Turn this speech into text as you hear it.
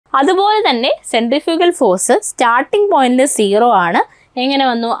അതുപോലെ തന്നെ centrifugal force starting പോയിന്റിൽ 0 ആണ്. എങ്ങനെ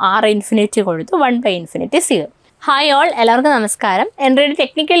വന്നു? R ഇൻഫിനിറ്റി കൊടുത്തു, 1/∞ 0. ഹായ് ഓൾ, എല്ലാവർക്കും നമസ്കാരം. എൻട്രി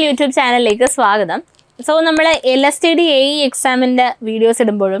ടെക്നിക്കൽ യൂട്യൂബ് ചാനലിലേക്ക് സ്വാഗതം. സോ നമ്മൾ LSTD AE എക്സാമിൻ്റെ വീഡിയോസ്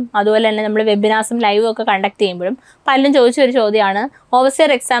ഇടുമ്പോഴും അതുപോലെ തന്നെ നമ്മൾ വെബിനാർസും ലൈവും ഒക്കെ കണ്ടക്ട് ചെയ്യുമ്പോഴും പലരും ചോദിച്ചൊരു ചോദ്യമാണ്,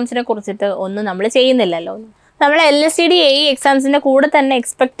 ഓവർസിയർ എക്സാംസിനെ കുറിച്ചിട്ട് ഒന്നും നമ്മൾ ചെയ്യുന്നില്ലല്ലോ. നമ്മൾ LSTD AE എക്സാംസിൻ്റെ കൂടെ തന്നെ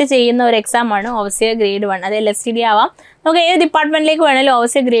എക്സ്പെക്ട് ചെയ്യുന്ന ഒരു എക്സാമാണ് ഓവർസിയർ ഗ്രേഡ് 1. അത് LSTD ആവാം, നമുക്ക് ഏത് ഡിപ്പാർട്ട്മെൻറ്റിലേക്ക് വേണമെങ്കിലും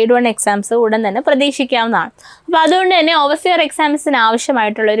ഓവർസിയർ ഗ്രേഡ് 1 എക്സാംസ് ഉടൻ തന്നെ പ്രതീക്ഷിക്കാവുന്നതാണ്. അപ്പോൾ അതുകൊണ്ട് തന്നെ ഓവർസിയർ എക്സാംസിന്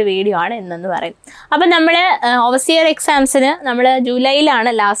ആവശ്യമായിട്ടുള്ളൊരു വീഡിയോ ആണ് ഇന്നെന്ന് പറയും. അപ്പം നമ്മൾ ഓവർസിയർ എക്സാംസിന് നമ്മൾ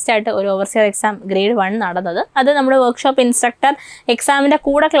ജൂലൈയിലാണ് ലാസ്റ്റായിട്ട് ഒരു ഓവർസിയർ എക്സാം ഗ്രേഡ് 1 നടന്നത്. അത് നമ്മൾ വർക്ക്ഷോപ്പ് ഇൻസ്ട്രക്ടർ എക്സാമിൻ്റെ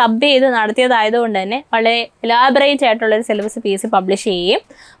കൂടെ ക്ലബ് ചെയ്ത് നടത്തിയതായതുകൊണ്ട് തന്നെ വളരെ എലാബറേറ്റ് ആയിട്ടുള്ളൊരു സിലബസ് PSC പബ്ലിഷ് ചെയ്യുകയും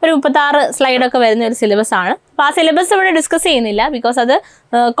ഒരു 36 സ്ലൈഡൊക്കെ വരുന്ന ഒരു സിലബസ് ആണ്. അപ്പോൾ ആ സിലബസ് ഇവിടെ ഡിസ്കസ് ചെയ്യുന്നില്ല, ബിക്കോസ് അത്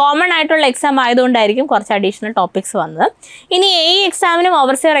കോമൺ ആയിട്ടുള്ള എക്സാം ആയതുകൊണ്ടായിരിക്കും കുറച്ച് അഡീഷണൽ ടോപ്പിക്സ് വന്നത്. ഇനി AE എക്സാമിനും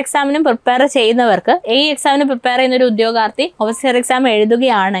ഓവർസിയർ എക്സാമിനും പ്രിപ്പയർ ചെയ്യുന്നവർക്ക്, AE എക്സാമിന് പ്രിപ്പയർ ചെയ്യുന്ന ഒരു ഉദ്യോഗാർത്ഥി ഓവർസിയർ എക്സാം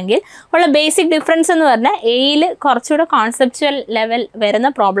എഴുതുകയാണെങ്കിൽ ഉള്ള ബേസിക് ഡിഫറൻസ് എന്ന് പറഞ്ഞാൽ AEയിൽ കുറച്ചുകൂടെ കോൺസെപ്ച്വൽ ലെവൽ വരുന്ന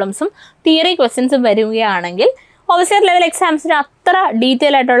പ്രോബ്ലംസും തിയറി ക്വസ്റ്റ്യൻസും വരികയാണെങ്കിൽ ഓവർസിയർ ലെവൽ എക്സാംസിന് അത്ര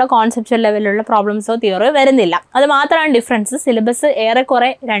ഡീറ്റെയിൽ ആയിട്ടുള്ള കോൺസെപ്ച്വൽ ലെവലിലുള്ള പ്രോബ്ലംസോ തിയറിയോ വരുന്നില്ല. അത് മാത്രമാണ് ഡിഫറൻസ്. സിലബസ്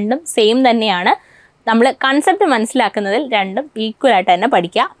ഏറെക്കുറെ രണ്ടും സെയിം തന്നെയാണ്. നമ്മൾ കൺസെപ്റ്റ് മനസ്സിലാക്കുന്നതിൽ രണ്ടും ഈക്വൽ ആയിട്ട് തന്നെ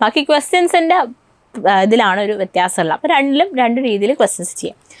പഠിക്കുക. ബാക്കി ക്വസ്റ്റ്യൻസിൻ്റെ ഇതിലാണ് ഒരു വ്യത്യാസമുള്ളത്. അപ്പോൾ രണ്ടിലും രണ്ട് രീതിയിൽ ക്വസ്റ്റ്യൻസ്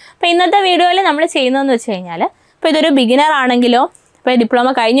ചെയ്യാം. അപ്പോൾ ഇന്നത്തെ വീഡിയോയിൽ നമ്മൾ ചെയ്യുന്നതെന്ന് വെച്ച് കഴിഞ്ഞാൽ, ഇപ്പോൾ ഇതൊരു ബിഗിനർ ആണെങ്കിലോ, ഇപ്പോൾ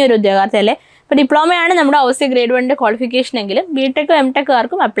ഡിപ്ലോമ കഴിഞ്ഞ ഒരു ഉദ്യോഗാർത്ഥി അല്ലേ, ഇപ്പോൾ ഡിപ്ലോമയാണ് നമ്മുടെ ഓവർസിയർ ഗ്രേഡ് 1 ക്വാളിഫിക്കേഷൻ എങ്കിലും BTech MTech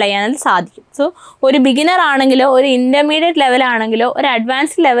അപ്ലൈ ചെയ്യാനായിട്ട് സാധിക്കും. സോ ഒരു ബിഗിനർ ആണെങ്കിലോ, ഒരു ഇൻ്റർമീഡിയറ്റ് ലെവലാണെങ്കിലോ, ഒരു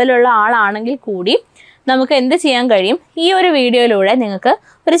അഡ്വാൻസ്ഡ് ലെവലുള്ള ആളാണെങ്കിൽ കൂടി നമുക്ക് എന്ത് ചെയ്യാൻ കഴിയും? ഈ ഒരു വീഡിയോയിലൂടെ നിങ്ങൾക്ക്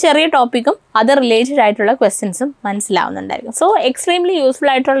ഒരു ചെറിയ ടോപ്പിക്കും അത് റിലേറ്റഡ് ആയിട്ടുള്ള ക്വസ്റ്റ്യൻസും മനസ്സിലാവുന്നുണ്ടായിരിക്കും. സോ എക്സ്ട്രീംലി യൂസ്ഫുൾ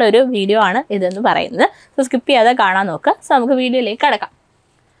ആയിട്ടുള്ള ഒരു വീഡിയോ ആണ് ഇതെന്ന് പറയുന്നത്. സോ സ്കിപ്പ് ചെയ്യാതെ കാണാൻ നോക്കുക. സോ നമുക്ക് വീഡിയോയിലേക്ക് കടക്കാം.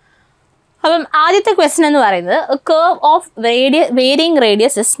 അപ്പം ആദ്യത്തെ ക്വസ്റ്റ്യൻ എന്ന് പറയുന്നത്, curve of varying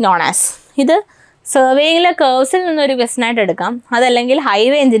radius is known as. ഇത് സർവേയിലെ കേർവ്സിൽ നിന്നൊരു ക്വസ്റ്റ്യൻ ആയിട്ട് എടുക്കാം, അതല്ലെങ്കിൽ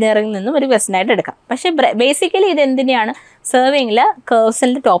ഹൈവേ എഞ്ചിനീയറിംഗിൽ നിന്നും ഒരു ക്വസ്റ്റ്യൻ ആയിട്ട് എടുക്കാം. പക്ഷേ ബേസിക്കലി ഇത് എന്തിനാണ്? സർവേയിലെ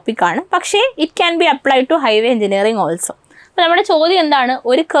കേർവ്സിൻ്റെ ടോപ്പിക്കാണ്. പക്ഷേ it can be applied to highway engineering also. അപ്പോൾ നമ്മുടെ ചോദ്യം എന്താണ്?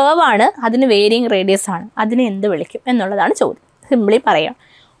 ഒരു കേർവാണ്, അതിന് വേരിയിങ് റേഡിയസ് ആണ്, അതിനെ എന്ത് വിളിക്കും എന്നുള്ളതാണ് ചോദ്യം. സിംപിളി പറയാം.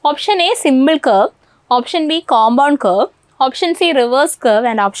 Option A simple curve, option B compound curve, option C reverse curve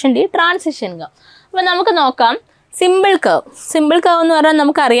and option D transition curve. അപ്പോൾ നമുക്ക് നോക്കാം. Simple curve. സിമ്പിൾ കേർവ് എന്ന് പറഞ്ഞാൽ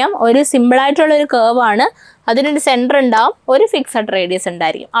നമുക്കറിയാം, ഒരു സിമ്പിളായിട്ടുള്ളൊരു കേർവാണ്, അതിനൊരു സെൻറ്റർ ഉണ്ടാവും, ഒരു ഫിക്സഡ് റേഡിയസ്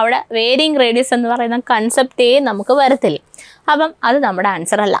ഉണ്ടായിരിക്കും. അവിടെ വേരിയിങ് റേഡിയസ് എന്ന് പറയുന്ന കൺസെപ്റ്റേ നമുക്ക് വരത്തില്ല. അപ്പം അത് നമ്മുടെ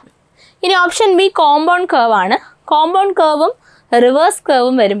ആൻസർ അല്ല. ഇനി ഓപ്ഷൻ ബി കോമ്പൗണ്ട് കേർവ് ആണ്. കോമ്പൗണ്ട് കേർവും റിവേഴ്സ്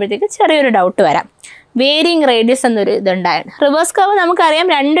കേർവും വരുമ്പോഴത്തേക്ക് ചെറിയൊരു ഡൗട്ട് വരാം. വേരിയിങ് റേഡിയസ് എന്നൊരു ഇതുണ്ടായിരുന്നു. റിവേഴ്സ് കേർവ് നമുക്കറിയാം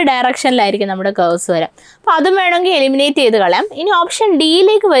 2 ഡയറക്ഷനിലായിരിക്കും നമ്മുടെ കേർവ്സ് വരാം. അപ്പോൾ അതും വേണമെങ്കിൽ എലിമിനേറ്റ് ചെയ്ത് കളയാം. ഇനി ഓപ്ഷൻ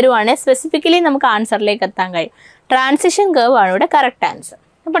ഡിയിലേക്ക് വരുവാണെങ്കിൽ സ്പെസിഫിക്കലി നമുക്ക് ആൻസറിലേക്ക് എത്താൻ കഴിയും. ട്രാൻസിഷൻ കേർവ് ആണ് ഇവിടെ കറക്റ്റ് ആൻസർ.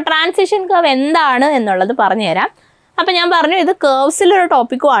 അപ്പോൾ ട്രാൻസിഷൻ കേർവ് എന്താണ് എന്നുള്ളത് പറഞ്ഞുതരാം. അപ്പോൾ ഞാൻ പറഞ്ഞു, ഇത് കേർവ്സിലൊരു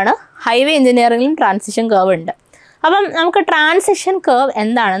ടോപ്പിക്കുമാണ്. ഹൈവേ എഞ്ചിനീയറിംഗിലും ട്രാൻസിഷൻ കേർവ് ഉണ്ട്. അപ്പം നമുക്ക് ട്രാൻസിഷൻ കേർവ്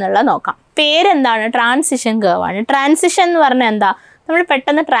എന്താണെന്നുള്ളത് നോക്കാം. പേരെന്താണ്? ട്രാൻസിഷൻ കേർവ് ആണ്. ട്രാൻസിഷൻ എന്ന് പറഞ്ഞാൽ എന്താ? നമ്മൾ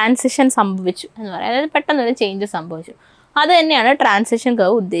പെട്ടെന്ന് ട്രാൻസിഷൻ സംഭവിച്ചു എന്ന് പറയാം, അതായത് പെട്ടെന്നൊരു ചേഞ്ച് സംഭവിച്ചു. അത് തന്നെയാണ് ട്രാൻസിഷൻ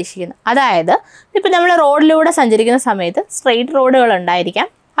കേർവ് ഉദ്ദേശിക്കുന്നത്. അതായത് ഇപ്പോൾ നമ്മൾ റോഡിലൂടെ സഞ്ചരിക്കുന്ന സമയത്ത് സ്ട്രെയിറ്റ് റോഡുകൾ ഉണ്ടായിരിക്കാം,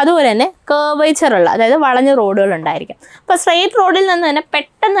 അതുപോലെ തന്നെ കേർവേച്ചറുള്ള, അതായത് വളഞ്ഞ റോഡുകൾ ഉണ്ടായിരിക്കാം. അപ്പോൾ സ്ട്രെയിറ്റ് റോഡിൽ നിന്ന് തന്നെ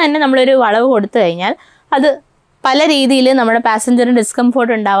പെട്ടെന്ന് തന്നെ നമ്മളൊരു വളവ് കൊടുത്തു കഴിഞ്ഞാൽ അത് പല രീതിയിൽ നമ്മുടെ പാസഞ്ചറിന്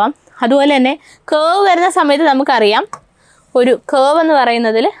ഡിസ്കംഫോർട്ട് ഉണ്ടാവാം. അതുപോലെ തന്നെ കേർവ് വരുന്ന സമയത്ത് നമുക്കറിയാം, ഒരു കേർവ് എന്ന്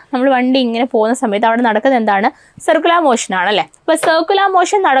പറയുന്നതിൽ നമ്മൾ വണ്ടി ഇങ്ങനെ പോകുന്ന സമയത്ത് അവിടെ നടക്കുന്നത് എന്താണ്? സർക്കുലർ മോഷൻ ആണല്ലേ. അപ്പോൾ സർക്കുലർ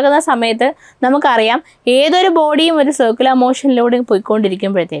മോഷൻ നടക്കുന്ന സമയത്ത് നമുക്കറിയാം, ഏതൊരു ബോഡിയും ഒരു സർക്കുലർ മോഷനിലൂടെ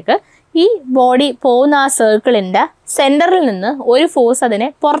പോയിക്കൊണ്ടിരിക്കുമ്പോഴത്തേക്ക് ഈ ബോഡി പോകുന്ന ആ സർക്കിളിൻ്റെ സെൻറ്ററിൽ നിന്ന് ഒരു ഫോഴ്സ് അതിനെ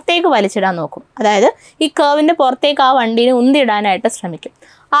പുറത്തേക്ക് വലിച്ചിടാൻ നോക്കും. അതായത് ഈ കേർവിൻ്റെ പുറത്തേക്ക് ആ വണ്ടീനെ ഉന്തിടാനായിട്ട് ശ്രമിക്കും.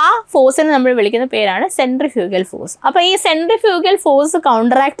 ആ ഫോഴ്സിനെ നമ്മൾ വിളിക്കുന്ന പേരാണ് സെൻട്രിഫ്യൂഗൽ ഫോഴ്സ്. അപ്പോൾ ഈ സെൻട്രിഫ്യൂഗൽ ഫോഴ്സ്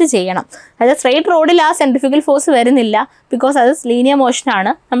കൗണ്ടറാക്ട് ചെയ്യണം. അതായത് സ്ട്രെയിറ്റ് റോഡിൽ ആ സെൻട്രിഫ്യൂഗൽ ഫോഴ്സ് വരുന്നില്ല, ബിക്കോസ് അത് ലീനിയർ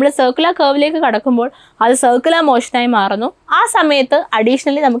മോഷനാണ്. നമ്മൾ സർക്കുലർ കേർവിലേക്ക് കടക്കുമ്പോൾ അത് സർക്കുലർ മോഷനായി മാറുന്നു. ആ സമയത്ത്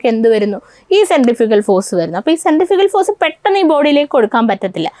അഡീഷണലി നമുക്ക് എന്ത് വരുന്നു? ഈ സെൻട്രിഫ്യൂഗൽ ഫോഴ്സ് വരുന്നു. അപ്പോൾ ഈ സെൻട്രിഫ്യൂഗൽ ഫോഴ്സ് പെട്ടെന്ന് ഈ ബോഡിയിലേക്ക് കൊടുക്കാൻ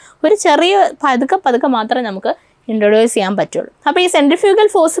പറ്റത്തില്ല. ഒരു ചെറിയ പതുക്കെ മാത്രമേ നമുക്ക് ഇൻട്രൊഡ്യൂസ് ചെയ്യാൻ പറ്റുള്ളൂ. അപ്പോൾ ഈ സെൻട്രിഫ്യൂഗൽ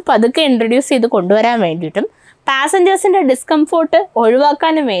ഫോഴ്സ് പതുക്കെ ഇൻട്രൊഡ്യൂസ് ചെയ്ത് കൊണ്ടുവരാൻ വേണ്ടിയിട്ടും പാസഞ്ചേഴ്സിൻ്റെ ഡിസ്കംഫോർട്ട്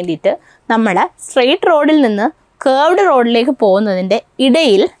ഒഴിവാക്കാനും വേണ്ടിയിട്ട് നമ്മുടെ സ്ട്രെയിറ്റ് റോഡിൽ നിന്ന് കേർവ്ഡ് റോഡിലേക്ക് പോകുന്നതിൻ്റെ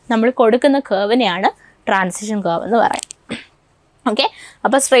ഇടയിൽ നമ്മൾ കൊടുക്കുന്ന കേർവിനെയാണ് ട്രാൻസിഷൻ കേർവ് എന്ന് പറയാം. ഓക്കെ,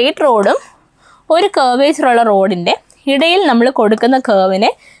 അപ്പോൾ സ്ട്രെയിറ്റ് റോഡും ഒരു കേർവേച്ചറുള്ള റോഡിൻ്റെ ഇടയിൽ നമ്മൾ കൊടുക്കുന്ന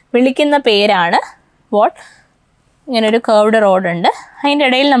കേർവിനെ വിളിക്കുന്ന പേരാണ് ഇങ്ങനൊരു കേർവ്ഡ് റോഡുണ്ട്, അതിൻ്റെ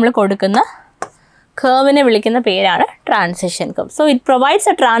ഇടയിൽ നമ്മൾ കൊടുക്കുന്ന കർവിനെ വിളിക്കുന്ന പേരാണ് transition curve. So it provides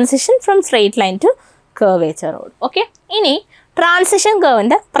A transition from straight line to curvature road. Okay, ഇനി ട്രാൻസിഷൻ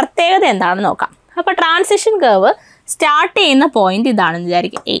കർവിൻ്റെ പ്രത്യേകത എന്താണെന്ന് നോക്കാം. അപ്പോൾ ട്രാൻസിഷൻ കർവ് സ്റ്റാർട്ട് ചെയ്യുന്ന പോയിന്റ് ഇതാണെന്ന്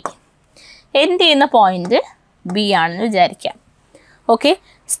വിചാരിക്കുക, എ. എൻഡ് ചെയ്യുന്ന പോയിന്റ് ബി ആണെന്ന് വിചാരിക്കാം. ഓക്കെ,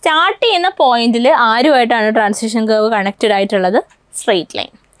 സ്റ്റാർട്ട് ചെയ്യുന്ന പോയിന്റിൽ ആരുമായിട്ടാണ് ട്രാൻസിഷൻ കർവ് കണക്റ്റഡ് ആയിട്ടുള്ളത്? സ്ട്രെയിറ്റ്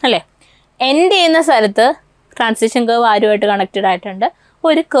ലൈൻ അല്ലേ. എൻഡ് ചെയ്യുന്ന സ്ഥലത്ത് ട്രാൻസിഷൻ കർവ് ആരുമായിട്ട് കണക്റ്റഡ് ആയിട്ടുണ്ട്?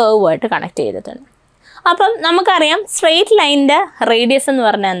 ഒരു കർവുമായിട്ട് കണക്ട് ചെയ്തിട്ടുണ്ട്. അപ്പം നമുക്കറിയാം സ്ട്രെയിറ്റ് ലൈനിൻ്റെ റേഡിയസ് എന്ന്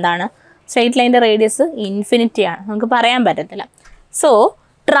പറഞ്ഞാൽ എന്താണ്? സ്ട്രെയിറ്റ് ലൈനിൻ്റെ റേഡിയസ് ഇൻഫിനിറ്റി ആണ്, നമുക്ക് പറയാൻ പറ്റത്തില്ല. സോ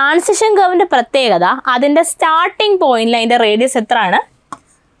ട്രാൻസിഷൻ കർവിൻ്റെ പ്രത്യേകത അതിൻ്റെ സ്റ്റാർട്ടിങ് പോയിന്റിൽ അതിൻ്റെ റേഡിയസ് എത്രയാണ്?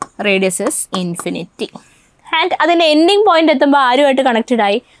 Radius is infinity. ആൻഡ് അതിൻ്റെ എൻഡിങ് പോയിന്റ് എത്തുമ്പോൾ ആരുമായിട്ട് കണക്റ്റഡ്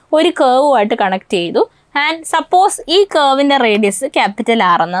ആയി? ഒരു കർവുമായിട്ട് കണക്ട് ചെയ്തു. ആൻഡ് സപ്പോസ് ഈ കർവിൻ്റെ റേഡിയസ് ക്യാപിറ്റൽ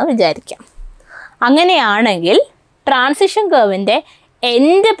ആർ എന്ന് വിചാരിക്കാം. അങ്ങനെയാണെങ്കിൽ ട്രാൻസിഷൻ കർവിൻ്റെ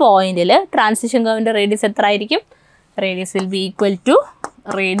എൻഡ് പോയിന്റിൽ ട്രാൻസിഷൻ കർവിൻ്റെ റേഡിയസ് എത്ര ആയിരിക്കും? Radius will be equal to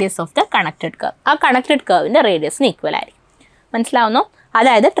radius of the connected curve. ആ കണക്റ്റഡ് കർവിൻ്റെ റേഡിയസിന് ഈക്വൽ ആയിരിക്കും. മനസ്സിലാവുന്നു?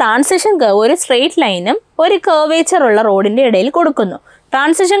 അതായത് ട്രാൻസിഷൻ കർവ് ഒരു സ്ട്രെയിറ്റ് ലൈനും ഒരു കർവേച്ചർ ഉള്ള റോഡിൻ്റെ ഇടയിൽ കൊടുക്കുന്നു.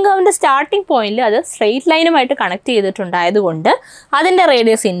 ട്രാൻസിഷൻ കർവിൻ്റെ സ്റ്റാർട്ടിംഗ് പോയിന്റിൽ അത് സ്ട്രെയിറ്റ് ലൈനുമായിട്ട് കണക്ട് ചെയ്തിട്ടുണ്ടായതുകൊണ്ട് അതിൻ്റെ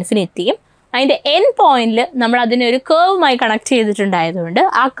റേഡിയസ് ഇൻഫിനിറ്റിയും അതിൻ്റെ എൻഡ് പോയിന്റിൽ നമ്മൾ അതിനെ ഒരു കർവുമായി കണക്ട് ചെയ്തിട്ടുണ്ടായതുകൊണ്ട്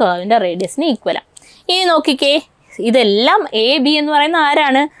ആ കർവിൻ്റെ റേഡിയസിന് ഈക്വലാണ്. ഇനി നോക്കിക്കേ, ഇതെല്ലാം എ ബി എന്ന് പറയുന്ന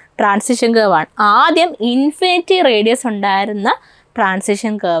ആരാണ്? ട്രാൻസിഷൻ കർവാണ്. ആദ്യം ഇൻഫിനിറ്റി റേഡിയസ് ഉണ്ടായിരുന്ന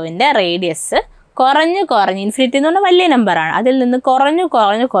ട്രാൻസിഷൻ കർവിൻ്റെ റേഡിയസ് കുറഞ്ഞ് ഇൻഫിനിറ്റി എന്ന് പറഞ്ഞാൽ വലിയ നമ്പറാണ്, അതിൽ നിന്ന്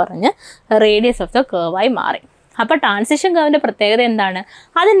കുറഞ്ഞ് റേഡിയസ് ഓഫ് ദ കർവായി മാറി. അപ്പോൾ ട്രാൻസിഷൻ കർവിൻ്റെ പ്രത്യേകത എന്താണ്?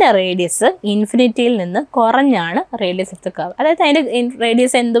 അതിൻ്റെ റേഡിയസ് ഇൻഫിനിറ്റിയിൽ നിന്ന് കുറഞ്ഞാണ് റേഡിയസ് ഓഫ് ദ കർവ്. അതായത് അതിൻ്റെ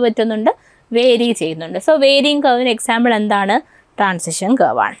റേഡിയസ് എന്ത് പറ്റുന്നുണ്ട്? വേരി ചെയ്യുന്നുണ്ട്. സോ വേരിയിങ് കർവിന് എക്സാമ്പിൾ എന്താണ്? ട്രാൻസിഷൻ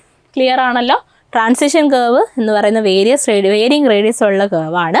കർവാണ്. ക്ലിയർ ആണല്ലോ? ട്രാൻസിഷൻ കർവ് എന്ന് പറയുന്ന വേരിയിങ് റേഡിയസ് ഉള്ള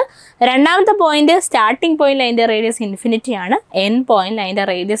കർവാണ്. രണ്ടാമത്തെ പോയിന്റ് സ്റ്റാർട്ടിംഗ് പോയിന്റിൽ അതിൻ്റെ റേഡിയസ് ഇൻഫിനിറ്റി ആണ്. എൻഡ് പോയിന്റിൽ അതിൻ്റെ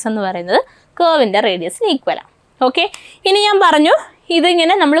റേഡിയസ് എന്ന് പറയുന്നത് കർവിൻ്റെ റേഡിയസിന് ഈക്വലാണ്. ഓക്കെ, ഇനി ഞാൻ പറഞ്ഞു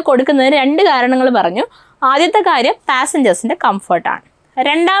ഇതിങ്ങനെ നമ്മൾ കൊടുക്കുന്നതിന് രണ്ട് കാരണങ്ങൾ പറഞ്ഞു. ആദ്യത്തെ കാര്യം പാസഞ്ചേഴ്സിൻ്റെ കംഫർട്ടാണ്.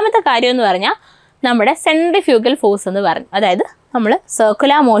 രണ്ടാമത്തെ കാര്യം എന്ന് പറഞ്ഞാൽ നമ്മുടെ സെൻട്രിഫ്യൂഗൽ ഫോഴ്സ് എന്ന് പറഞ്ഞു. അതായത് നമ്മൾ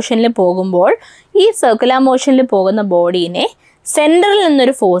സർക്കുലർ മോഷനിൽ പോകുമ്പോൾ ഈ സർക്കുലർ മോഷനിൽ പോകുന്ന ബോഡീനെ സെൻറ്ററിൽ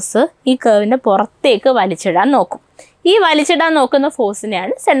നിന്നൊരു ഫോഴ്സ് ഈ കർവിൻ്റെ പുറത്തേക്ക് വലിച്ചിടാൻ നോക്കും. ഈ വലിച്ചിടാൻ നോക്കുന്ന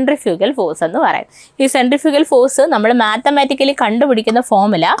ഫോഴ്സിനെയാണ് സെൻട്രിഫ്യൂഗൽ ഫോഴ്സ് എന്ന് പറയുന്നത്. ഈ സെൻട്രിഫ്യൂഗൽ ഫോഴ്സ് നമ്മൾ മാത്തമാറ്റിക്കലി കണ്ടുപിടിക്കുന്ന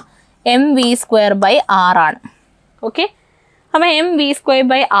ഫോർമുല mv²/r ആണ്. ഓക്കെ, അപ്പോൾ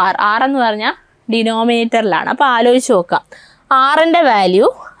mv²/r, r എന്ന് പറഞ്ഞാൽ ഡിനോമിനേറ്ററിലാണ്. അപ്പോൾ ആലോചിച്ച് നോക്കാം, ആറിൻ്റെ വാല്യൂ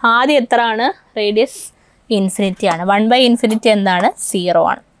ആദ്യം എത്രയാണ്? റേഡിയസ് ഇൻഫിനിറ്റി ആണ്. 1/∞ എന്താണ്? 0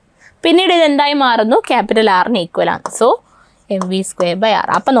 ആണ്. പിന്നീട് ഇതെന്തായി മാറുന്നു? ക്യാപിറ്റൽ ആറിന് ഈക്വലാണ്. So mv²/r.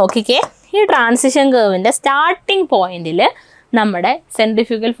 അപ്പോൾ നോക്കിക്കേ, ഈ ട്രാൻസിഷൻ കർവിൻ്റെ സ്റ്റാർട്ടിംഗ് പോയിന്റിൽ നമ്മുടെ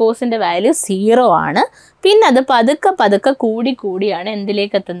സെൻട്രിഫ്യൂഗൽ ഫോഴ്സിൻ്റെ വാല്യൂ 0 ആണ്. പിന്നെ അത് പതുക്കെ കൂടിയാണ്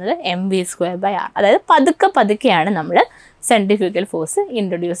എന്തിലേക്ക് എത്തുന്നത്? mv²/r. അതായത് പതുക്കെയാണ് നമ്മൾ സെൻട്രിഫ്യൂഗൽ ഫോഴ്സ്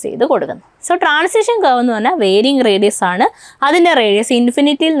ഇൻട്രൊഡ്യൂസ് ചെയ്ത് കൊടുക്കുന്നത്. സോ ട്രാൻസിഷൻ കർവ് എന്ന് പറഞ്ഞാൽ വേരിയിങ് റേഡിയസ് ആണ്. അതിൻ്റെ റേഡിയസ്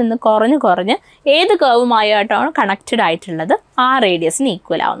ഇൻഫിനിറ്റിയിൽ നിന്ന് കുറഞ്ഞ് ഏത് കർവുമായിട്ടാണ് കണക്റ്റഡ് ആയിട്ടുള്ളത് ആ റേഡിയസിന്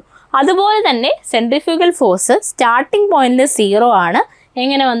ഈക്വൽ ആവുന്നു. അതുപോലെ തന്നെ സെൻട്രിഫ്യൂഗൽ ഫോഴ്സ് സ്റ്റാർട്ടിംഗ് പോയിന്റിൽ 0 ആണ്.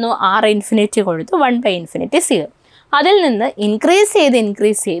 എങ്ങനെ വന്നു? r ഇൻഫിനിറ്റി കൊടുത്തു 1/∞ 0. അതിൽ നിന്ന് ഇൻക്രീസ്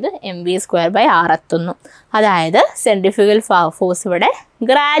ചെയ്ത് mv²/r എത്തുന്നു. അതായത് സെൻട്രിഫ്യൂഗൽ ഫോഴ്സ് ഇവിടെ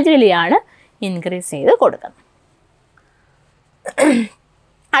ഗ്രാജുവലിയാണ് ഇൻക്രീസ് ചെയ്ത് കൊടുക്കുന്നത്.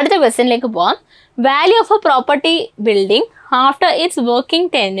 അടുത്ത ക്വസ്റ്റ്യനിലേക്ക് പോകാം. Value of A property building after it's working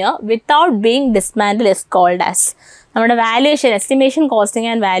tenure without being dismantle is called as. നമ്മുടെ valuation, estimation, costing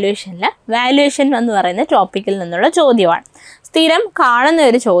and valuation എന്ന് പറയുന്ന ടോപ്പിക്കിൽ നിന്നുള്ള ചോദ്യമാണ്. സ്ഥിരം കാണുന്ന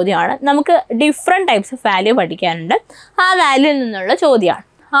ഒരു ചോദ്യമാണ്. നമുക്ക് ഡിഫറെൻറ്റ് ടൈപ്സ് ഓഫ് വാല്യൂ പഠിക്കാനുണ്ട്. ആ വാല്യൂവിൽ നിന്നുള്ള ചോദ്യമാണ്.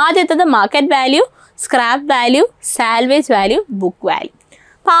 ആദ്യത്തേത് market value, scrap value, salvage value, book value.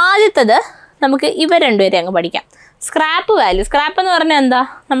 അപ്പോൾ ആദ്യത്തേത് നമുക്ക് ഇവ രണ്ടുപേരെ അങ്ങ് പഠിക്കാം. Scrap value. സ്ക്രാപ്പ് എന്ന് പറഞ്ഞാൽ എന്താ?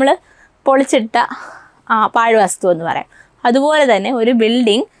 നമ്മൾ പൊളിച്ചിട്ട പാഴ്വസ്തു എന്ന് പറയാം. അതുപോലെ തന്നെ ഒരു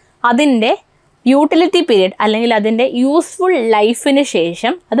ബിൽഡിംഗ് അതിൻ്റെ യൂട്ടിലിറ്റി പീരീഡ് അല്ലെങ്കിൽ അതിൻ്റെ യൂസ്ഫുൾ ലൈഫിന്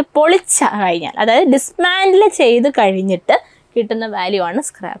ശേഷം അത് പൊളിച്ച കഴിഞ്ഞാൽ, അതായത് ഡിസ്മാൻഡിൽ ചെയ്ത് കഴിഞ്ഞിട്ട് കിട്ടുന്ന വാല്യൂ ആണ്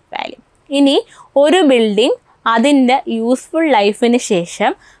സ്ക്രാപ്പ് വാല്യൂ. ഇനി ഒരു ബിൽഡിംഗ് അതിൻ്റെ യൂസ്ഫുൾ ലൈഫിന്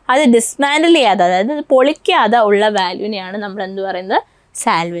ശേഷം അത് ഡിസ്മാൻഡിൽ ചെയ്യാതെ, അതായത് പൊളിക്കാതെ ഉള്ള വാല്യൂവിനെയാണ് നമ്മൾ എന്ത് പറയുന്നത്?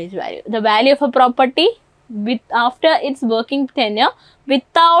 Salvage value. The value of A property after it's working tenure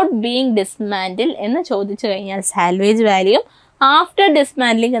without being dismantle എന്ന് ചോദിച്ചു കഴിഞ്ഞാൽ സാൽവേജ് വാല്യൂ, ആഫ്റ്റർ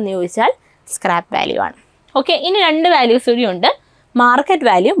ഡിസ്മാൻഡിലിംഗ് എന്ന് ചോദിച്ചാൽ സ്ക്രാപ്പ് വാല്യൂ ആണ്. ഓക്കെ, ഇനി രണ്ട് വാല്യൂസ് കൂടി ഉണ്ട്, market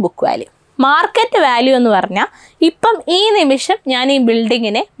value, book value. Market value എന്ന് പറഞ്ഞാൽ ഇപ്പം ഈ നിമിഷം ഞാൻ ഈ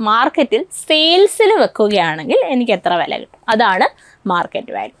ബിൽഡിങ്ങിനെ മാർക്കറ്റിൽ സെയിൽസിൽ വെക്കുകയാണെങ്കിൽ എനിക്ക് എത്ര വില കിട്ടും, അതാണ്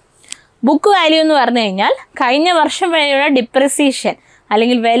മാർക്കറ്റ് വാല്യൂ. ബുക്ക് വാല്യൂ എന്ന് പറഞ്ഞു കഴിഞ്ഞാൽ കഴിഞ്ഞ വർഷം വരെയുള്ള ഡിപ്രിസിയേഷൻ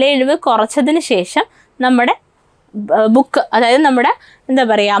അല്ലെങ്കിൽ വിലയിഴിവ് കുറച്ചതിന് ശേഷം നമ്മുടെ ബുക്ക്, അതായത് നമ്മുടെ എന്താ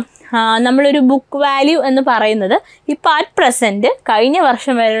പറയുക, നമ്മളൊരു ബുക്ക് വാല്യൂ എന്ന് പറയുന്നത് ഇപ്പോൾ അറ്റ് പ്രസൻറ്റ് കഴിഞ്ഞ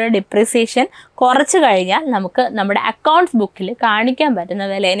വർഷം വരെയുള്ള ഡിപ്രിസിയേഷൻ കുറച്ച് കഴിഞ്ഞാൽ നമുക്ക് നമ്മുടെ അക്കൗണ്ട്സ് ബുക്കിൽ കാണിക്കാൻ പറ്റുന്ന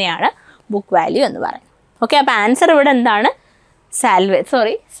വിലേനെയാണ് ബുക്ക് വാല്യൂ എന്ന് പറയുന്നത്. ഓക്കെ, അപ്പോൾ ആൻസർ ഇവിടെ എന്താണ്?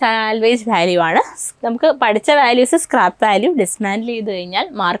 സാൽവേജ് വാല്യൂ ആണ്. നമുക്ക് പഠിച്ച വാല്യൂസ് സ്ക്രാപ്പ് വാല്യൂ, ഡിസ്മാൻഡിൽ ചെയ്ത് കഴിഞ്ഞാൽ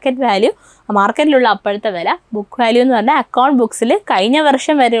മാർക്കറ്റ് വാല്യൂ, മാർക്കറ്റിലുള്ള അപ്പോഴത്തെ വില. ബുക്ക് വാല്യൂ എന്ന് പറഞ്ഞാൽ അക്കൗണ്ട് ബുക്സിൽ കഴിഞ്ഞ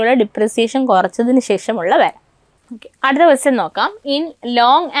വർഷം വരെയുള്ള ഡിപ്രിസിയേഷൻ കുറച്ചതിന് ശേഷമുള്ള വില. ഓക്കെ, അടുത്ത ക്വസ്റ്റ്യൻ നോക്കാം. In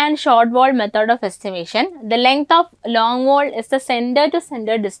long and short wall method of estimation, the length of long wall is the centre to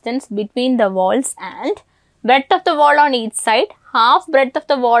centre distance between the walls and breadth of the wall on each side, half breadth of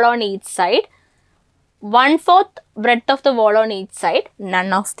the wall on each side, 1/4 breadth of the wall on each side,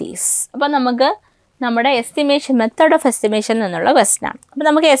 none of these. അപ്പോൾ നമുക്ക് നമ്മുടെ estimation, method of estimation എന്നുള്ള question ആണ്. അപ്പോൾ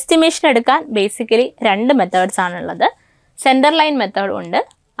നമുക്ക് estimation എടുക്കാൻ basically 2 methods ആണുള്ളത്. Centre line മെത്തേഡും ഉണ്ട്,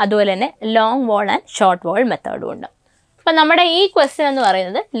 അതുപോലെ തന്നെ ലോങ് വാൾ ആൻഡ് ഷോർട്ട് വാൾ മെത്തേഡും ഉണ്ട്. അപ്പോൾ നമ്മുടെ ഈ ക്വസ്റ്റ്യൻ എന്ന്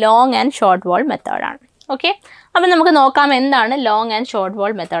പറയുന്നത് ലോങ് ആൻഡ് ഷോർട്ട് വാൾ മെത്തേഡാണ്. ഓക്കെ, അപ്പം നമുക്ക് നോക്കാം എന്താണ് long and short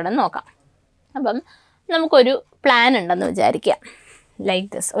wall method എന്ന് നോക്കാം. അപ്പം നമുക്കൊരു പ്ലാൻ ഉണ്ടെന്ന് വിചാരിക്കുക, ലൈക്ക്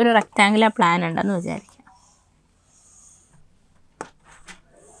ദിസ്, ഒരു റെക്റ്റാങ്കുലർ പ്ലാൻ ഉണ്ടെന്ന് വിചാരിക്കുക.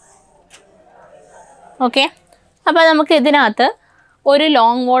 ഓക്കെ, അപ്പോൾ നമുക്ക് ഇതിനകത്ത് ഒരു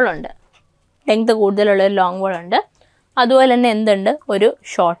ലോങ് വാൾ ഉണ്ട്, ലെങ്ത് കൂടുതലുള്ള ഒരു ലോങ് വാൾ ഉണ്ട്, അതുപോലെ തന്നെ എന്തുണ്ട്, ഒരു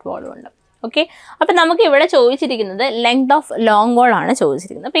ഷോർട്ട് വാളും ഉണ്ട്. ഓക്കെ, അപ്പോൾ നമുക്ക് ഇവിടെ ചോദിച്ചിരിക്കുന്നത് ലെങ്ത് ഓഫ് ലോങ് വാൾ ആണ്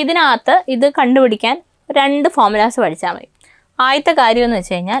ചോദിച്ചിരിക്കുന്നത്. അപ്പോൾ ഇതിനകത്ത് ഇത് കണ്ടുപിടിക്കാൻ 2 ഫോർമുലാസ് പഠിച്ചാൽ മതി. ആദ്യത്തെ കാര്യം എന്ന്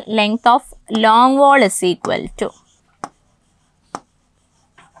വെച്ച് കഴിഞ്ഞാൽ length of long wall is equal two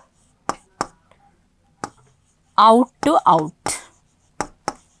out two out.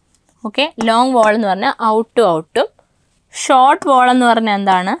 Okay, long വാൾ എന്ന് പറഞ്ഞാൽ ഔട്ട് ടു ഔട്ടും, ഷോർട്ട് വാൾ എന്ന് പറഞ്ഞാൽ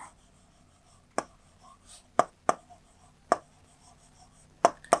എന്താണ്,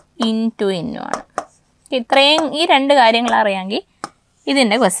 ഇൻ ടു ഇന്നും ആണ്. ഇത്രയും ഈ 2 കാര്യങ്ങൾ അറിയാമെങ്കിൽ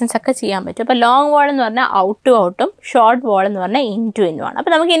ഇതിൻ്റെ ക്വസ്റ്റ്യൻസ് ഒക്കെ ചെയ്യാൻ പറ്റും. അപ്പോൾ ലോങ് വാൾ എന്ന് പറഞ്ഞാൽ ഔട്ട് ടു ഔട്ടും, ഷോർട്ട് വാൾ എന്ന് പറഞ്ഞാൽ ഇൻ ടു ഇന്നും ആണ്.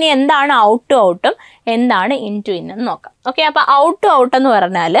 അപ്പോൾ നമുക്ക് ഇനി എന്താണ് ഔട്ട് ടു ഔട്ടും എന്താണ് ഇൻ ടു ഇന്നും നോക്കാം. ഓക്കെ, അപ്പോൾ ഔട്ട് ടു ഔട്ട് എന്ന്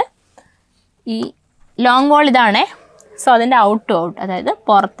പറഞ്ഞാൽ ഈ ലോങ് വാൾ ഇതാണേ. സോ അതിൻ്റെ ഔട്ട് ടു ഔട്ട്, അതായത്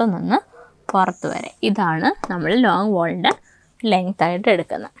പുറത്തു നിന്ന് പുറത്ത് വരെ, ഇതാണ് നമ്മൾ ലോങ് വാളിൻ്റെ ലെങ്ത് ആയിട്ട്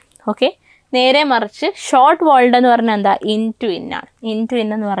എടുക്കുന്നത്. ഓക്കെ, നേരെ മറിച്ച് ഷോർട്ട് വാൾഡ് എന്ന് പറഞ്ഞാൽ എന്താ, ഇൻ ടു ഇന്നാണ്. ഇൻ ടു ഇൻ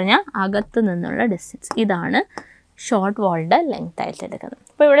എന്ന് പറഞ്ഞാൽ അകത്ത് നിന്നുള്ള ഡിസ്റ്റൻസ്, ഇതാണ് ഷോർട്ട് വാൾഡ് ലെങ്ത് ആയിട്ട് എടുക്കുന്നത്.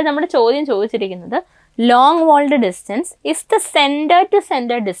 അപ്പോൾ ഇവിടെ നമ്മുടെ ചോദ്യം ചോദിച്ചിരിക്കുന്നത് long walled distance is the centre to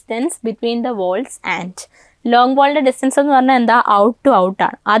centre distance between the walls and. Long walled distance എന്ന് പറഞ്ഞാൽ എന്താ, ഔട്ട് ടു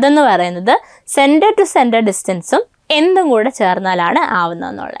ഔട്ടാണ്. അതെന്ന് പറയുന്നത് സെൻറ്റർ ടു സെൻറ്റർ ഡിസ്റ്റൻസും എന്തും കൂടെ ചേർന്നാലാണ്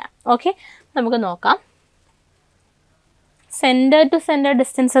ആവുന്നതെന്നുള്ളതാണ്. ഓക്കെ, നമുക്ക് നോക്കാം. സെൻറ്റർ ടു സെൻറ്റർ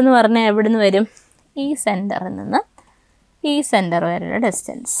ഡിസ്റ്റൻസ് എന്ന് പറഞ്ഞാൽ എവിടെ നിന്ന് വരും, ഈ സെൻറ്ററിൽ നിന്ന് ഈ സെൻറ്റർ വരെയുള്ള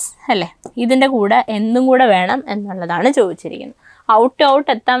ഡിസ്റ്റൻസ് അല്ലേ. ഇതിൻ്റെ കൂടെ എന്തും കൂടെ വേണം എന്നുള്ളതാണ് ചോദിച്ചിരിക്കുന്നത്. ഔട്ട് ടു ഔട്ട്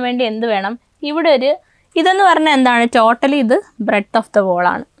എത്താൻ വേണ്ടി എന്ത് വേണം, ഇവിടെ ഒരു ഇതെന്ന് പറഞ്ഞാൽ എന്താണ്, ടോട്ടലി ഇത് ബ്രെഡ്ത്ത് ഓഫ് ദ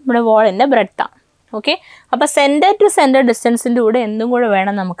വോളാണ്, നമ്മുടെ വോളിൻ്റെ ബ്രെഡ്ത്താണ്. ഓക്കെ, അപ്പോൾ സെൻറ്റർ ടു സെൻറ്റർ ഡിസ്റ്റൻസിൻ്റെ കൂടെ എന്തും കൂടെ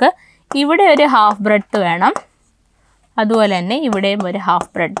വേണം നമുക്ക്. ഇവിടെ ഒരു ഹാഫ് ബ്രെഡ്ത്ത് വേണം, അതുപോലെ തന്നെ ഇവിടെയും ഒരു ഹാഫ്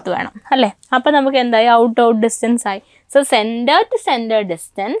ബ്രെഡ്ത്ത് വേണം അല്ലേ. അപ്പോൾ നമുക്ക് എന്തായി, ഔട്ട് ഔട്ട് ഡിസ്റ്റൻസ് ആയി. So centre to centre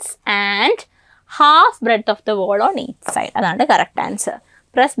distance and half breadth of the wall on each side, അതാണ് correct answer.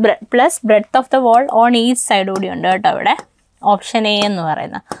 Plus breadth of the wall on each side കൂടി ഉണ്ട് കേട്ടോ ഇവിടെ, ഓപ്ഷൻ എ എന്ന്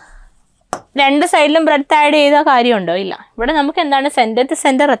പറയുന്നത്. 2 സൈഡിലും ബ്രെഡ്ത്ത് ആഡ് ചെയ്ത കാര്യമുണ്ടോ, ഇല്ല. ഇവിടെ നമുക്ക് എന്താണ്, സെൻറ്റർ ടു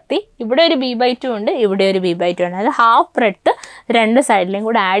സെൻറ്റർ എത്തി, ഇവിടെ ഒരു b/2 ഉണ്ട്, ഇവിടെ ഒരു b/2 ഉണ്ട്. അത് ഹാഫ് ബ്രെഡ്ത്ത് 2 സൈഡിലും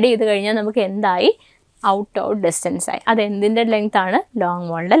കൂടെ ആഡ് ചെയ്ത് കഴിഞ്ഞാൽ നമുക്ക് എന്തായി, ഔട്ട് ഔട്ട് ഡിസ്റ്റൻസ് ആയി. അത് എന്തിൻ്റെ ലെങ്ത് ആണ്, ലോങ്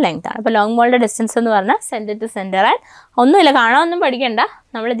വാളിൻ്റെ ലെങ്ത് ആണ്. അപ്പോൾ ലോങ് വാളിൻ്റെ ഡിസ്റ്റൻസ് എന്ന് പറഞ്ഞാൽ സെൻറ്റർ ടു സെൻറ്റർ ആൻഡ് ഒന്നുമില്ല, കാണാനൊന്നും പഠിക്കേണ്ട,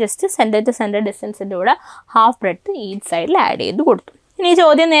 നമ്മൾ ജസ്റ്റ് സെൻറ്റർ ടു സെൻറ്റർ ഡിസ്റ്റൻസിൻ്റെ കൂടെ ഹാഫ് ബ്രെഡ്ത്ത് ഈ സൈഡിൽ ആഡ് ചെയ്ത് കൊടുത്തു. ഇനി ഈ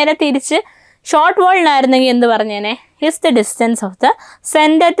ചോദ്യം നേരെ തിരിച്ച് ഷോർട്ട് വാളിനായിരുന്നെങ്കിൽ എന്ത് പറഞ്ഞേനെ, is the distance of the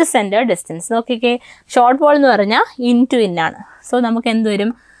centre to centre distance. നോക്കിക്കേ, ഷോർട്ട് വാൾ എന്ന് പറഞ്ഞാൽ ഇൻ ടു ഇൻ ആണ്. സോ നമുക്ക് എന്ത്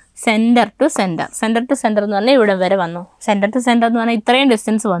വരും, centre to centre. Centre to centre എന്ന് പറഞ്ഞാൽ ഇവിടെ വരെ വന്നു. സെൻറ്റർ ടു സെൻറ്റർ എന്ന് പറഞ്ഞാൽ ഇത്രയും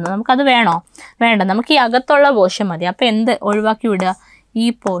ഡിസ്റ്റൻസ് വന്നു. നമുക്കത് വേണോ, വേണ്ട, നമുക്ക് ഈ അകത്തുള്ള പോർഷൻ മതി. അപ്പോൾ എന്ത് ഒഴിവാക്കി വിടുക, ഈ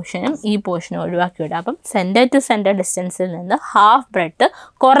പോർഷനും ഈ പോർഷനും ഒഴിവാക്കി വിടുക. അപ്പം സെൻറ്റർ ടു സെൻറ്റർ ഡിസ്റ്റൻസിൽ നിന്ന് ഹാഫ് ബ്രെഡ്ത്ത്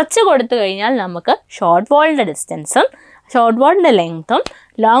കുറച്ച് കൊടുത്തു കഴിഞ്ഞാൽ നമുക്ക് ഷോർട്ട് വാളിൻ്റെ ഡിസ്റ്റൻസും ഷോർട്ട് വാളിൻ്റെ ലെങ്ത്തും,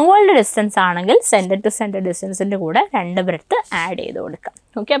 ലോങ് വാളിൻ്റെ ഡിസ്റ്റൻസ് ആണെങ്കിൽ സെൻറ്റർ ടു സെൻറ്റർ ഡിസ്റ്റൻസിൻ്റെ കൂടെ 2 ബ്രെഡ്ത്ത് ആഡ് ചെയ്ത് കൊടുക്കാം.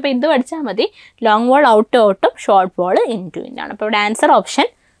 ഓക്കെ, അപ്പോൾ ഇത് പഠിച്ചാൽ മതി. Long wall out to ഔട്ടും short wall in to in ആണ്. അപ്പോൾ ഇവിടെ ആൻസർ ഓപ്ഷൻ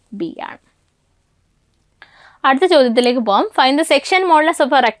ബി ആണ്. അടുത്ത ചോദ്യത്തിലേക്ക് പോകാം. Find the section modulus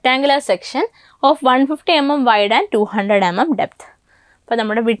of A rectangular section of 150 mm wide and 200 mm depth. അപ്പോൾ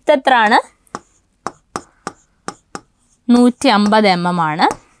നമ്മുടെ വിഡ്ത്ത് എത്ര ആണ്, 150 mm ആണ്.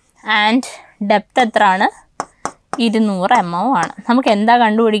 ആൻഡ് ഡെപ്ത് എത്രയാണ് 200 mm ആണ്. നമുക്ക് എന്താ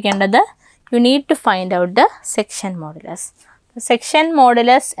കണ്ടുപിടിക്കേണ്ടത്? You need to find out the section modulus. Section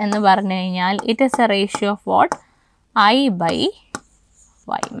modulus എന്ന് പറഞ്ഞു കഴിഞ്ഞാൽ it is A ratio of what? I/y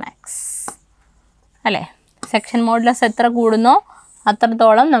max അല്ലേ? സെക്ഷൻ മോഡുലസ് എത്ര കൂടുന്നോ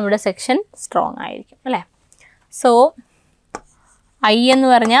അത്രത്തോളം നമ്മുടെ സെക്ഷൻ സ്ട്രോങ് ആയിരിക്കും അല്ലേ? സോ I എന്ന്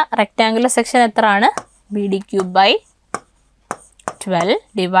പറഞ്ഞാൽ റെക്റ്റാങ്കുലർ സെക്ഷൻ എത്രയാണ്? BD3/12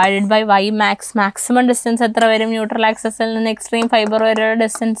 divided by y max. Maximum distance എത്ര വരും? ന്യൂട്രൽ ആക്സസിൽ നിന്ന് എക്സ്ട്രീം ഫൈബർ വരെയുള്ള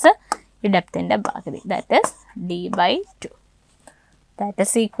ഡിസ്റ്റൻസ് ഈ ഡെപ്തിൻ്റെ പകുതി, that is D/2. That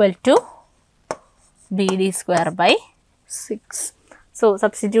is equal to BD²/6. So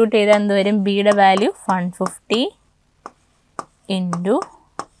substitute ചെയ്താൽ എന്ത് വരും? ബിയുടെ value 150 into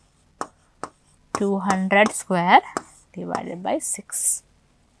 200 square divided by 6.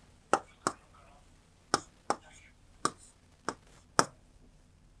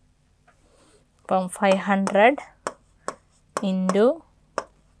 From 500 into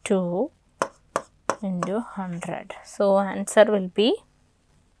 2 into 100. So answer will be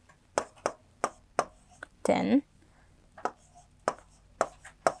 10.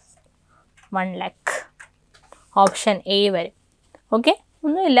 1 lakh. Option A വരും. ഓക്കെ,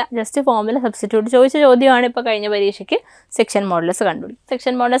 ഒന്നുമില്ല, ജസ്റ്റ് ഫോമിൽ സബ്സ്റ്റിറ്റ്യൂട്ട്. ചോദിച്ച ചോദ്യമാണ് ഇപ്പോൾ കഴിഞ്ഞ പരീക്ഷയ്ക്ക് സെക്ഷൻ മോഡുലസ് കണ്ടുപിടിക്കും.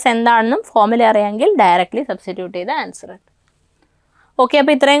 സെക്ഷൻ മോഡുലസ് എന്താണെന്നും ഫോമിൽ അറിയാമെങ്കിൽ ഡയറക്റ്റ്ലി സബ്സ്റ്റിറ്റ്യൂട്ട് ചെയ്ത ആൻസർ ഉണ്ട്. ഓക്കെ,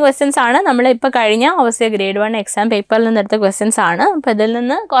 അപ്പോൾ ഇത്രയും ക്വസ്റ്റ്യൻസ് ആണ് നമ്മൾ ഇപ്പോൾ കഴിഞ്ഞ അവസ്ഥ ഗ്രേഡ് 1 എക്സാം പേപ്പറിൽ നിന്നെടുത്ത ക്വസ്റ്റ്യൻസ് ആണ്. അപ്പോൾ ഇതിൽ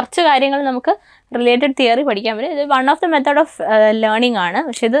നിന്ന് കുറച്ച് കാര്യങ്ങൾ നമുക്ക് റിലേറ്റഡ് തിയറി പഠിക്കാൻ പറ്റും. ഇത് one of the method of learning ആണ്.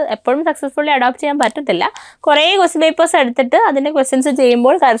 പക്ഷേ ഇത് എപ്പോഴും സക്സസ്ഫുള്ളി അഡോപ്റ്റ് ചെയ്യാൻ പറ്റത്തില്ല. കുറേ ക്വസ്റ്റ്യൻ പേപ്പേഴ്സ് എടുത്തിട്ട് അതിൻ്റെ ക്വസ്റ്റ്യൻസ്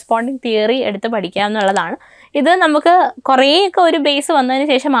ചെയ്യുമ്പോൾ കറസ്പോണ്ടിങ് തിയറി എടുത്ത് പഠിക്കുക എന്നുള്ളതാണ്. ഇത് നമുക്ക് കുറേയൊക്കെ ഒരു ബേസ് വന്നതിന്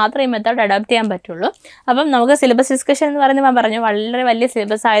ശേഷം മാത്രമേ ഈ മെത്തേഡ് അഡോപ്റ്റ് ചെയ്യാൻ പറ്റുള്ളൂ. അപ്പം നമുക്ക് സിലബസ് ഡിസ്കഷൻ എന്ന് പറയുന്നത് ഞാൻ പറഞ്ഞു വളരെ വലിയ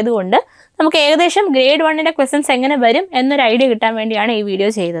സിലബസ് ആയതുകൊണ്ട് നമുക്ക് ഏകദേശം ഗ്രേഡ് 1ൻ്റെ ക്വസ്റ്റ്യൻസ് എങ്ങനെ വരും എന്നൊരു ഐഡിയ കിട്ടാൻ വേണ്ടിയാണ് ഈ വീഡിയോ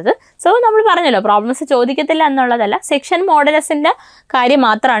ചെയ്തത്. സോ നമ്മൾ പറഞ്ഞല്ലോ, പ്രോബ്ലംസ് ചോദിക്കത്തില്ല എന്നുള്ളതല്ല, സെക്ഷൻ മോഡുലസിൻ്റെ കാര്യം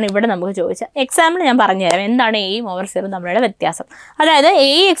മാത്രമാണ് ഇവിടെ നമുക്ക് ചോദിച്ചത്. എക്സാമ്പിൾ ഞാൻ പറഞ്ഞുതരാം എന്താണ് എയും ഓവർസിയറും തമ്മിലുള്ള വ്യത്യാസം. അതായത്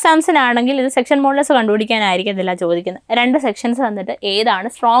എക്സാംസിനാണെങ്കിൽ ഇത് സെക്ഷൻ മോഡുലസ് കണ്ടുപിടിക്കാനായിരിക്കത്തില്ല ചോദിക്കുന്നത്. 2 സെക്ഷൻസ് തന്നിട്ട് ഏതാണ്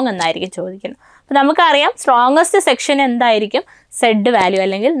സ്ട്രോങ് എന്നായിരിക്കും ചോദിക്കുന്നത്. അപ്പോൾ നമുക്കറിയാം സ്ട്രോങ്ങസ്റ്റ് സെക്ഷൻ എന്തായിരിക്കും? സെഡ് വാല്യൂ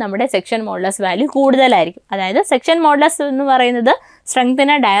അല്ലെങ്കിൽ നമ്മുടെ സെക്ഷൻ മോഡുലസ് വാല്യൂ കൂടുതലായിരിക്കും. അതായത് സെക്ഷൻ മോഡുലസ് എന്ന് പറയുന്നത്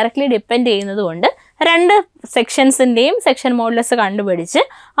സ്ട്രെങ്ത്തിനെ ഡയറക്റ്റ്ലി ഡിപ്പെൻഡ് ചെയ്യുന്നത് കൊണ്ട് 2 സെക്ഷൻസിൻ്റെയും സെക്ഷൻ മോഡുലസ് കണ്ടുപിടിച്ച്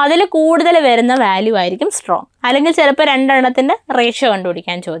അതിൽ കൂടുതൽ വരുന്ന വാല്യൂ ആയിരിക്കും സ്ട്രോങ്. അല്ലെങ്കിൽ ചിലപ്പോൾ 2 എണ്ണത്തിൻ്റെ റേഷ്യോ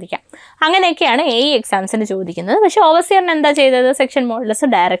കണ്ടുപിടിക്കാൻ ചോദിക്കാം. അങ്ങനെയൊക്കെയാണ് എക്സാംസിന് ചോദിക്കുന്നത്. പക്ഷേ ഓവർസിയറിന് എന്താ ചെയ്തത്? സെക്ഷൻ മോഡുലസ്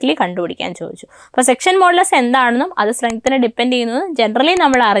ഡയറക്റ്റ്ലി കണ്ടുപിടിക്കാൻ ചോദിച്ചു. അപ്പോൾ സെക്ഷൻ മോഡുലസ് എന്താണെന്നും അത് സ്ട്രെങ്ത്തിനെ ഡിപ്പെൻഡ് ചെയ്യുന്നതും ജനറലി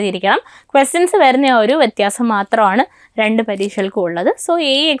നമ്മൾ അറിഞ്ഞിരിക്കണം. ക്വസ്റ്റ്യൻസ് വരുന്ന ഒരു വ്യത്യാസം മാത്രമാണ് 2 പരീക്ഷകൾക്കും ഉള്ളത്. സോ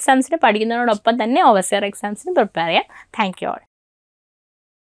എക്സാംസിന് പഠിക്കുന്നതിനോടൊപ്പം തന്നെ ഓവർസിയർ എക്സാംസിന് പ്രിപ്പയർ ചെയ്യാം. Thank you all.